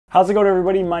How's it going,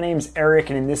 everybody? My name's Eric,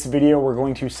 and in this video we're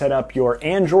going to set up your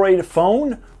Android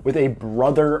phone with a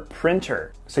Brother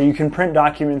printer. So you can print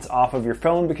documents off of your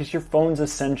phone because your phone's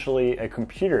essentially a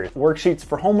computer. Worksheets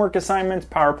for homework assignments,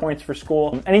 PowerPoints for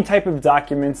school, any type of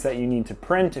documents that you need to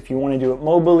print. If you want to do it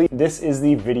mobily, this is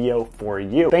the video for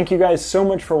you. Thank you guys so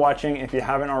much for watching. If you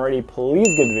haven't already,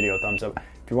 please give the video a thumbs up.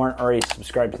 If you aren't already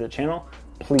subscribed to the channel,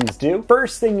 please do.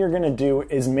 First thing you're gonna do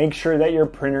is make sure that your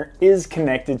printer is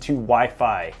connected to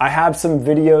Wi-Fi. I have some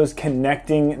videos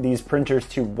connecting these printers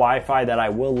to Wi-Fi that I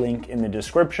will link in the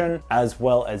description as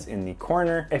well as in the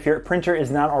corner. If your printer is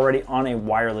not already on a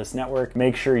wireless network,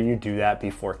 make sure you do that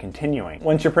before continuing.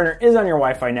 Once your printer is on your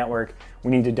Wi-Fi network, we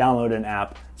need to download an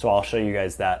app, so I'll show you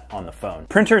guys that on the phone.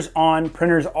 Printer's on,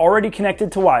 printer's already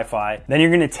connected to Wi-Fi. Then you're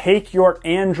gonna take your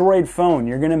Android phone,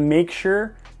 you're gonna make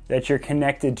sure that you're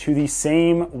connected to the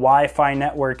same Wi-Fi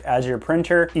network as your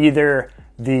printer, either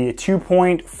the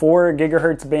 2.4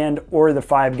 gigahertz band or the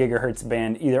 5 gigahertz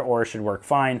band. Either or should work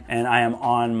fine. And I am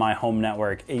on my home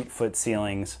network, 8-foot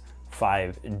ceilings,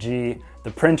 5G.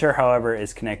 The printer, however,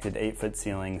 is connected to 8-foot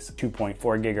ceilings, 2.4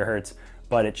 gigahertz,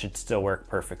 but it should still work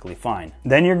perfectly fine.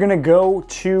 Then you're gonna go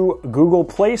to Google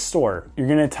Play Store. You're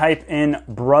gonna type in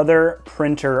Brother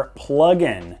Printer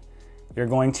Plugin. You're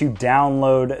going to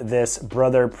download this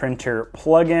Brother Printer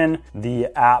plugin. The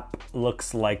app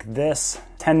looks like this.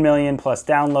 10 million plus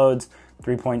downloads,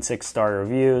 3.6 star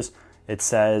reviews. It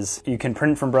says you can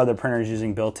print from Brother printers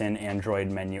using built-in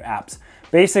Android menu apps.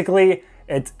 Basically,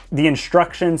 it's the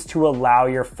instructions to allow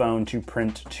your phone to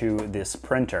print to this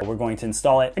printer. We're going to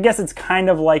install it. I guess it's kind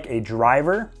of like a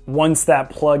driver. Once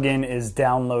that plugin is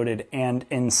downloaded and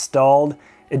installed,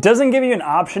 it doesn't give you an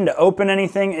option to open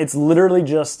anything. It's literally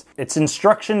just, it's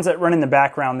instructions that run in the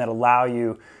background that allow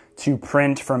you to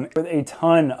print from with a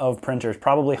ton of printers,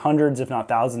 probably hundreds if not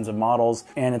thousands of models,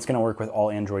 and it's gonna work with all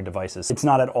Android devices. It's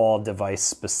not at all device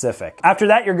specific. After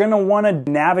that, you're gonna wanna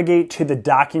navigate to the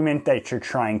document that you're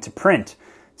trying to print.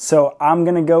 So I'm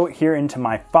gonna go here into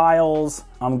my files.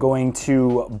 I'm going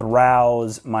to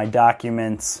browse my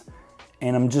documents,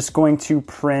 and I'm just going to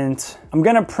print, I'm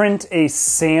gonna print a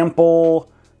sample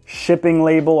shipping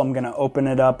label. I'm gonna open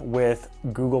it up with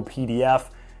Google PDF.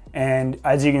 And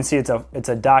as you can see, it's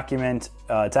a document.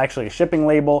 It's actually a shipping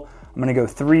label. I'm gonna go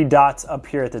 3 dots up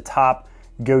here at the top,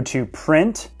 go to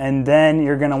print, and then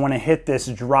you're gonna wanna hit this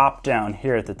drop down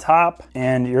here at the top,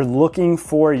 and you're looking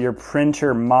for your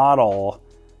printer model.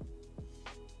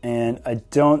 And I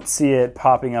don't see it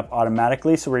popping up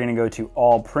automatically, so we're gonna go to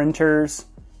all printers.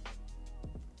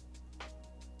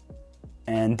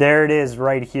 And there it is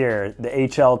right here, the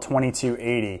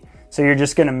HL-2280. So you're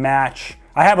just gonna match,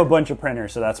 I have a bunch of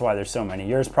printers, so that's why there's so many.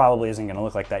 Yours probably isn't gonna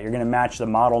look like that. You're gonna match the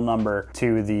model number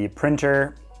to the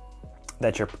printer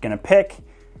that you're gonna pick,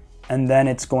 and then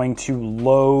it's going to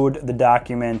load the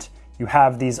document. You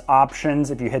have these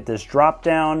options if you hit this drop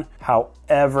down.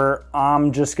 However,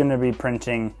 I'm just gonna be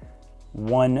printing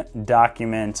one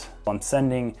document. I'm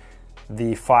sending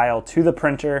the file to the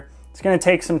printer. It's gonna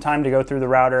take some time to go through the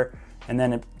router, and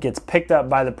then it gets picked up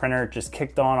by the printer, it just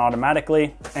kicked on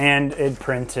automatically, and it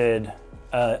printed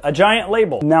a giant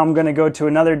label. Now I'm gonna go to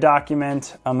another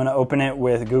document. I'm gonna open it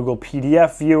with Google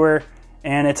PDF Viewer,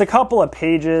 and it's a couple of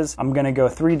pages. I'm gonna go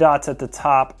 3 dots at the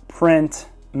top, print,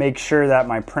 make sure that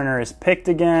my printer is picked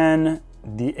again,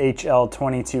 the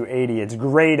HL-2280. It's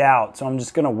grayed out, so I'm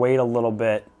just gonna wait a little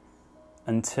bit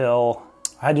until,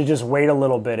 I had to just wait a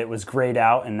little bit. It was grayed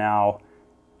out, and now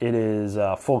it is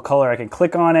full color. I can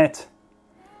click on it,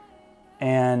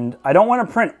 and I don't want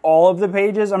to print all of the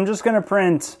pages. I'm just going to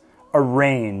print a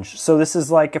range. So this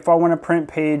is like if I want to print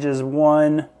pages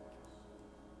 1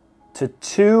 to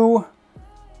 2,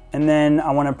 and then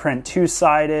I want to print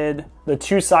two-sided. The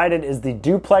two-sided is the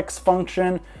duplex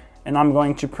function, and I'm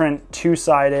going to print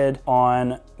two-sided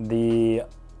on the,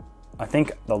 I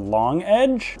think, the long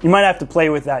edge. You might have to play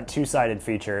with that two-sided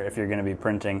feature if you're gonna be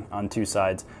printing on 2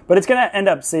 sides, but it's gonna end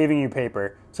up saving you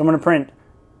paper. So I'm gonna print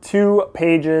 2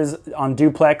 pages on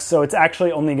duplex, so it's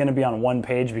actually only gonna be on 1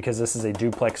 page because this is a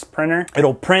duplex printer.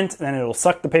 It'll print, then it'll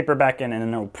suck the paper back in, and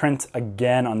then it'll print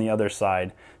again on the other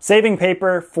side. Saving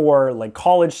paper for like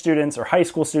college students or high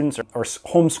school students or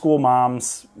homeschool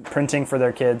moms printing for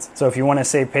their kids. So if you wanna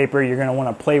save paper, you're gonna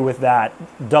wanna play with that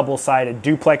double-sided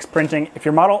duplex printing. If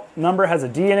your model number has a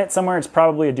D in it somewhere, it's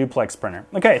probably a duplex printer.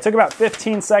 Okay, it took about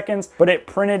 15 seconds, but it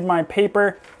printed my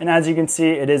paper, and as you can see,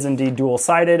 it is indeed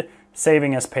dual-sided.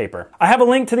 saving us paper. I have a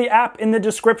link to the app in the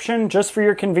description just for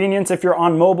your convenience. If you're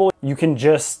on mobile, you can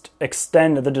just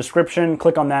extend the description,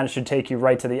 click on that, it should take you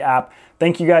right to the app.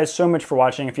 Thank you guys so much for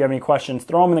watching. If you have any questions,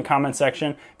 throw them in the comment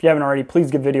section. If you haven't already, please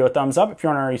give the video a thumbs up. If you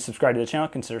aren't already subscribed to the channel,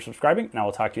 consider subscribing, and I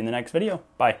will talk to you in the next video.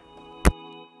 Bye.